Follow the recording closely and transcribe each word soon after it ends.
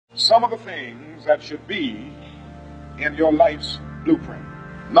some of the things that should be in your life's blueprint.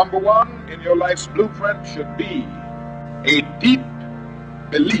 Number one in your life's blueprint should be a deep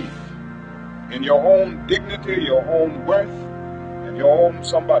belief in your own dignity, your own worth, and your own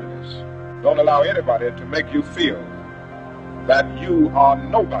somebodyness. Don't allow anybody to make you feel that you are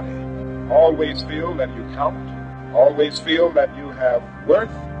nobody. Always feel that you count. Always feel that you have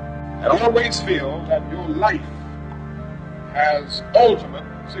worth. And always feel that your life has ultimate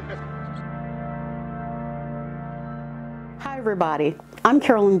significance. Hi everybody, I'm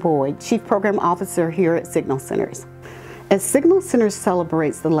Carolyn Boyd, Chief Program Officer here at Signal Centers. As Signal Centers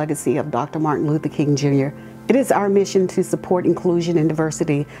celebrates the legacy of Dr. Martin Luther King Jr., it is our mission to support inclusion and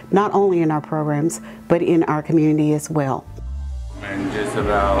diversity, not only in our programs, but in our community as well. And just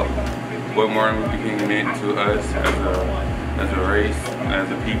about what Martin Luther King meant to us as a race, as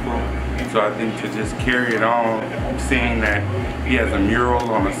a people. So I think to just carry it on, seeing that he has a mural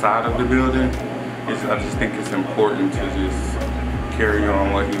on the side of the building, I just think it's important to just carry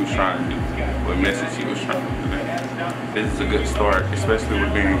on what he was trying to do, what message he was trying to convey. This is a good start, especially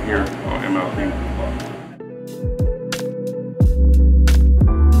with being here on MLP.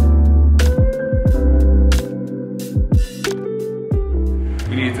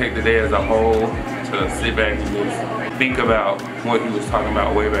 We need to take the day as a whole to sit back and just think about what he was talking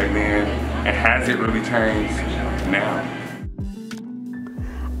about way back then, and has it really changed now?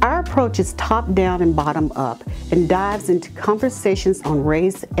 Our approach is top-down and bottom-up and dives into conversations on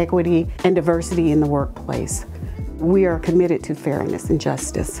race, equity, and diversity in the workplace. We are committed to fairness and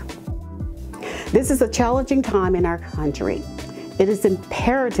justice. This is a challenging time in our country. It is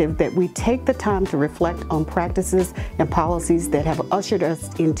imperative that we take the time to reflect on practices and policies that have ushered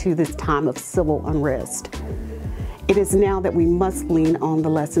us into this time of civil unrest. It is now that we must lean on the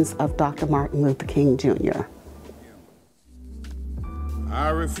lessons of Dr. Martin Luther King Jr. I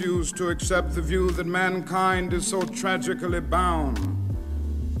refuse to accept the view that mankind is so tragically bound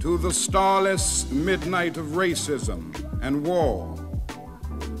to the starless midnight of racism and war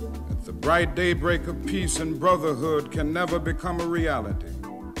that the bright daybreak of peace and brotherhood can never become a reality.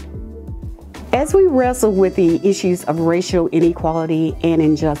 As we wrestle with the issues of racial inequality and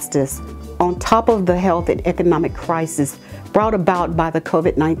injustice, on top of the health and economic crisis brought about by the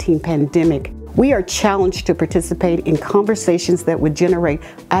COVID-19 pandemic, we are challenged to participate in conversations that would generate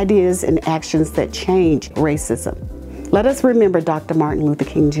ideas and actions that change racism. Let us remember Dr. Martin Luther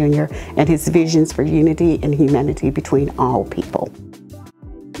King Jr. and his visions for unity and humanity between all people.